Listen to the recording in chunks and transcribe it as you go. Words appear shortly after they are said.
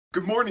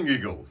Good morning,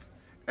 Eagles.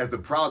 As the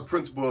proud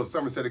principal of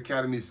Somerset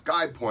Academy,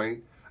 Sky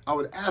Pointe, I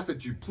would ask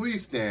that you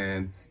please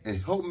stand and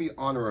help me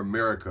honor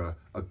America,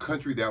 a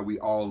country that we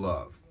all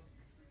love.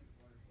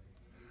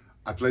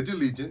 I pledge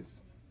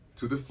allegiance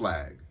to the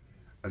flag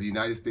of the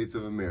United States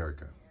of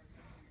America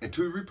and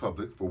to the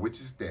republic for which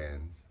it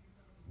stands,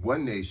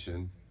 one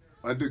nation,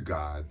 under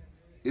God,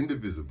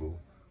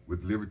 indivisible,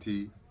 with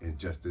liberty and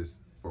justice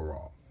for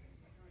all.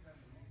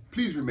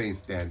 Please remain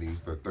standing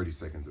for 30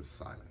 seconds of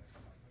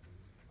silence.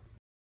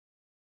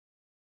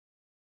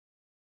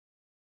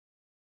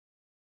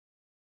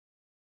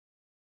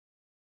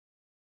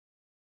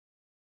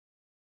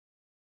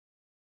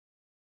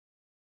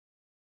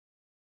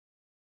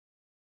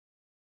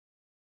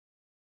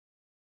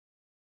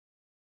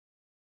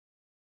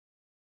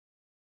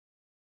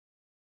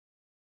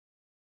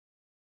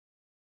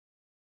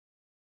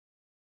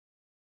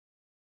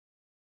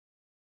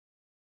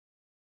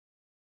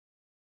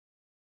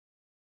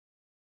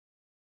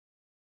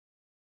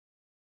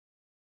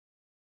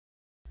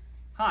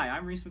 Hi,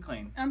 I'm Reese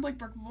McLean. I'm Blake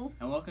Burkable.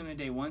 And welcome to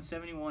day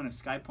 171 of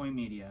Sky Pointe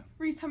Media.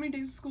 Reese, how many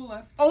days of school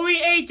left? Only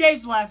 8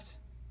 days left!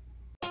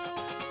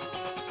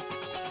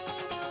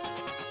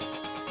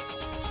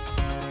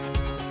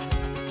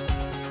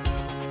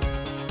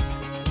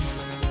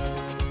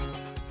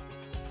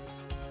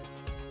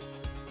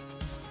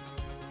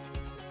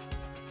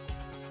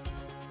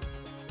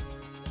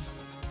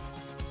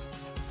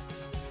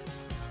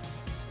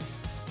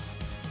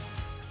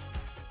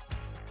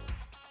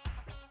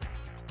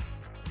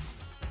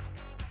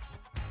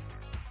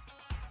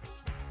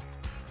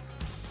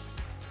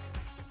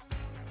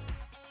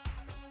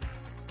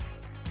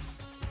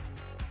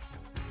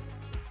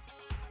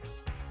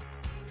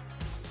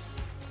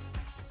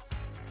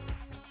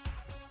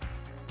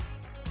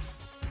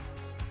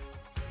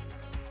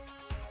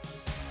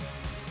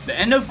 The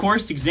end of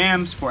course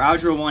exams for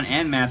Algebra 1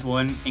 and Math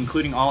 1,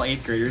 including all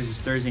 8th graders, is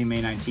Thursday,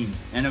 May 19th.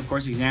 End of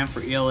course exam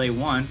for ELA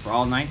 1 for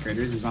all 9th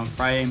graders is on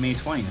Friday, May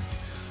 20th.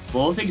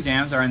 Both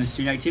exams are in the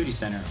Student Activity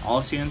Center.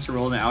 All students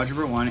enrolled in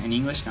Algebra 1 and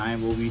English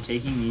 9 will be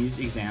taking these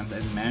exams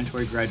as a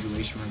mandatory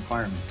graduation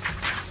requirement.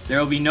 There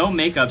will be no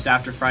makeups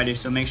after Friday,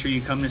 so make sure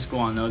you come to school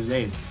on those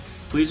days.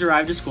 Please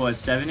arrive to school at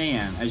 7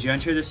 a.m. As you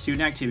enter the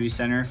Student Activity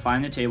Center,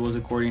 find the tables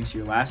according to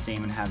your last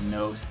name and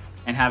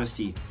have a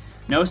seat.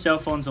 No cell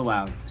phones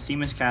allowed. See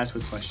Ms. Cass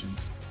with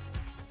questions.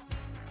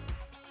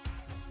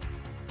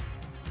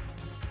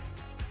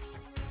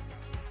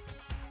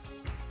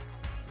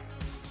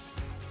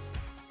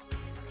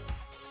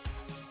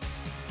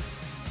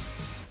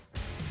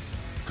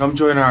 Come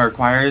join our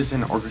choirs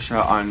and orchestra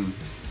on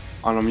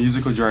a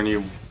musical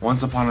journey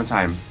once upon a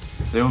time.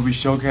 They will be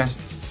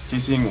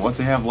showcasing what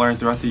they have learned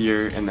throughout the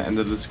year in the end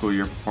of the school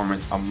year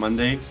performance on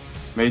Monday,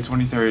 May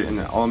 23rd in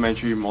the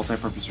elementary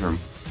multipurpose room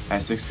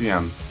at 6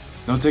 p.m.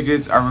 No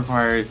tickets are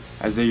required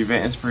as the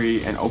event is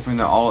free and open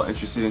to all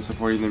interested in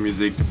supporting the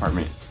music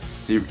department.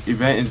 The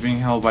event is being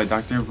held by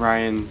Dr.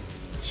 Brian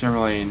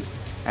Chemerlain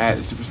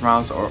at Super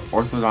Smiles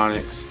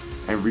Orthodontics,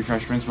 and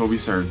refreshments will be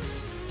served.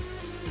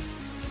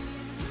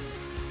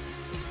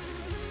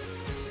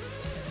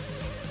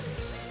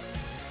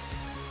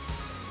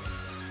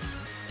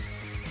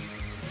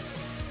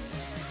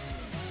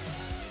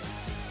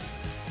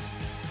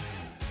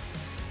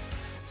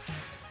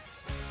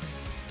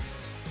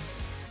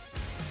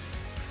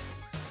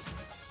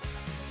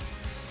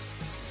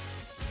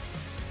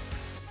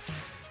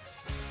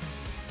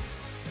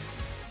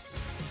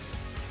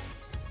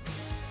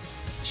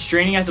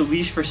 Straining at the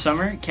leash for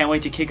summer? Can't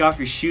wait to kick off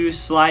your shoes,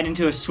 slide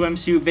into a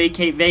swimsuit,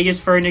 vacate Vegas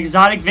for an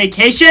exotic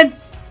vacation?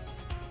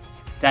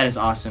 That is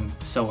awesome.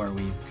 So are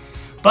we.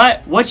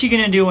 But what you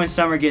gonna do when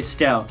summer gets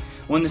stale?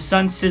 When the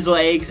sun sizzles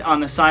eggs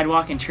on the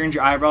sidewalk and turns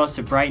your eyebrows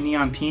to bright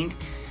neon pink?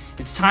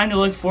 It's time to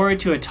look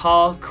forward to a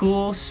tall,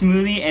 cool,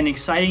 smoothie, and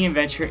exciting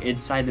adventure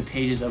inside the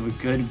pages of a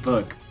good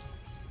book.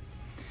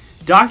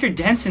 Dr.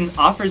 Denson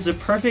offers the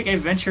perfect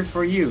adventure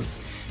for you.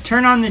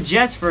 Turn on the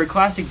Jets for a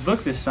classic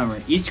book this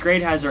summer. Each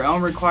grade has their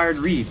own required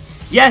read.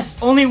 Yes,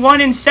 only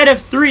 1 instead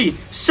of 3.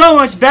 So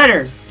much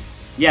better.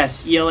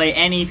 Yes, ELA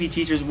and EP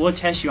teachers will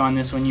test you on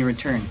this when you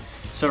return.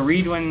 So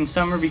read when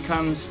summer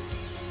becomes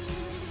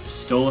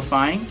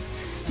stultifying.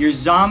 Your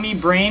zombie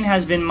brain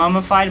has been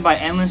mummified by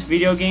endless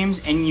video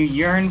games and you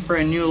yearn for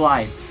a new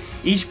life.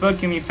 Each book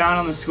can be found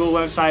on the school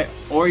website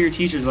or your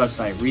teacher's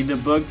website. Read the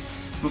book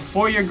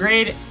before your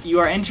grade you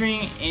are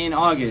entering in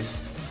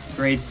August.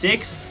 Grade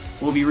 6.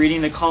 We'll be reading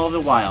The Call of the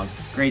Wild.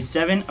 Grade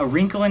 7, A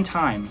Wrinkle in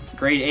Time.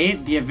 Grade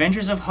 8, The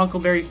Adventures of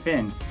Huckleberry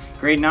Finn.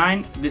 Grade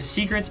 9, The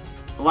Secret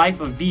Life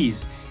of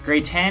Bees.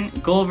 Grade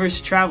 10,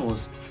 Gulliver's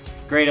Travels.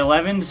 Grade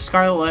 11, The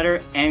Scarlet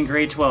Letter. And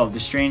Grade 12, The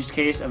Strange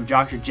Case of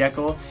Dr.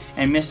 Jekyll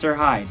and Mr.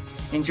 Hyde.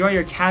 Enjoy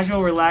your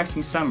casual,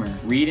 relaxing summer.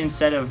 Read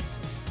instead of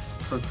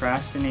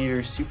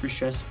procrastinator, super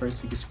stressed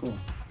first week of school.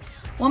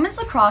 Women's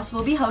Lacrosse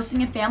will be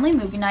hosting a family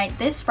movie night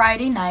this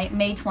Friday night,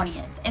 May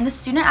 20th, in the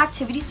Student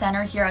Activity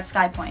Center here at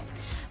Sky Pointe.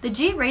 The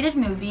G-rated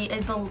movie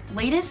is the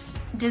latest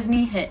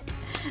Disney hit,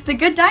 The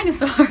Good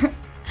Dinosaur.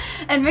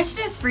 Admission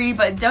is free,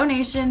 but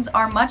donations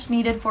are much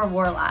needed for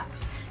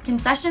Warlocks.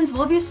 Concessions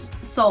will be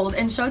sold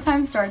and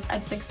showtime starts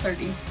at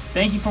 6:30.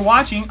 Thank you for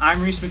watching.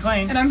 I'm Reese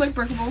McLean. And I'm Blake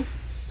Burkable.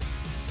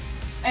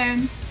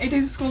 And 8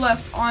 days of school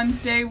left on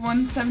day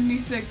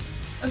 176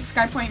 of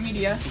Sky Pointe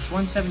Media. It's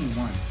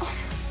 171. Oh